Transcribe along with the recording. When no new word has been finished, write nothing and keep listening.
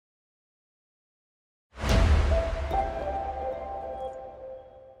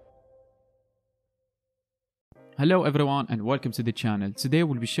Hello everyone and welcome to the channel. Today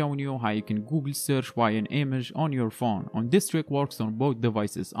we'll be showing you how you can Google search by an image on your phone. This trick works on both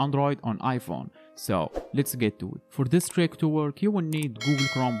devices, Android and iPhone. So let's get to it. For this trick to work, you will need Google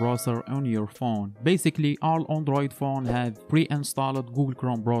Chrome browser on your phone. Basically all Android phones have pre-installed Google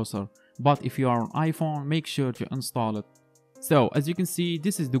Chrome browser, but if you are on iPhone, make sure to install it. So as you can see,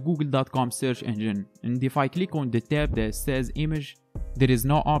 this is the google.com search engine, and if I click on the tab that says image, there is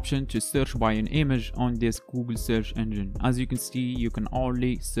no option to search by an image on this Google search engine. As you can see, you can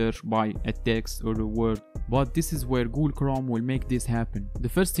only search by a text or a word, but this is where Google Chrome will make this happen. The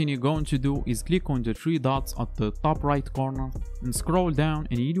first thing you're going to do is click on the three dots at the top right corner and scroll down,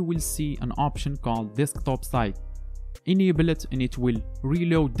 and you will see an option called desktop site. Enable it and it will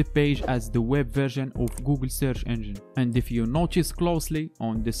reload the page as the web version of Google search engine. And if you notice closely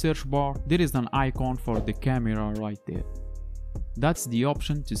on the search bar, there is an icon for the camera right there. That's the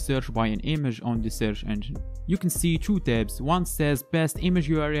option to search by an image on the search engine. You can see two tabs, one says paste image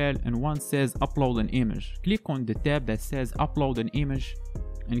URL and one says upload an image. Click on the tab that says upload an image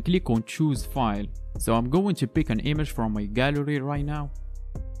and click on choose file. So I'm going to pick an image from my gallery right now.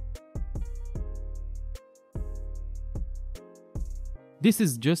 This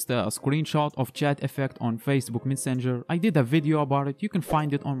is just a screenshot of chat effect on Facebook Messenger. I did a video about it, you can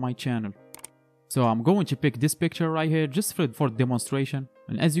find it on my channel. So I'm going to pick this picture right here just for demonstration.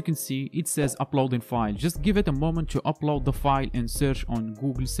 And as you can see, it says uploading file. Just give it a moment to upload the file and search on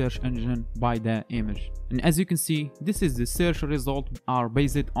Google search engine by that image. And as you can see, this is the search result are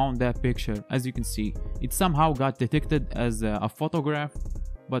based on that picture. As you can see, it somehow got detected as a photograph,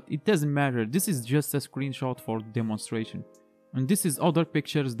 but it doesn't matter. This is just a screenshot for demonstration. And this is other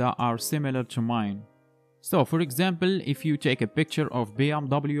pictures that are similar to mine. So for example, if you take a picture of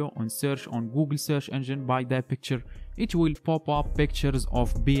BMW and search on Google search engine by that picture, it will pop up pictures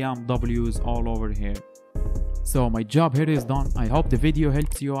of BMWs all over here. So my job here is done. I hope the video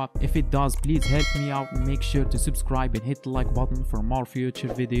helps you out. If it does, please help me out and make sure to subscribe and hit the like button for more future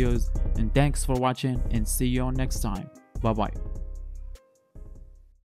videos. And thanks for watching and see you next time. Bye bye.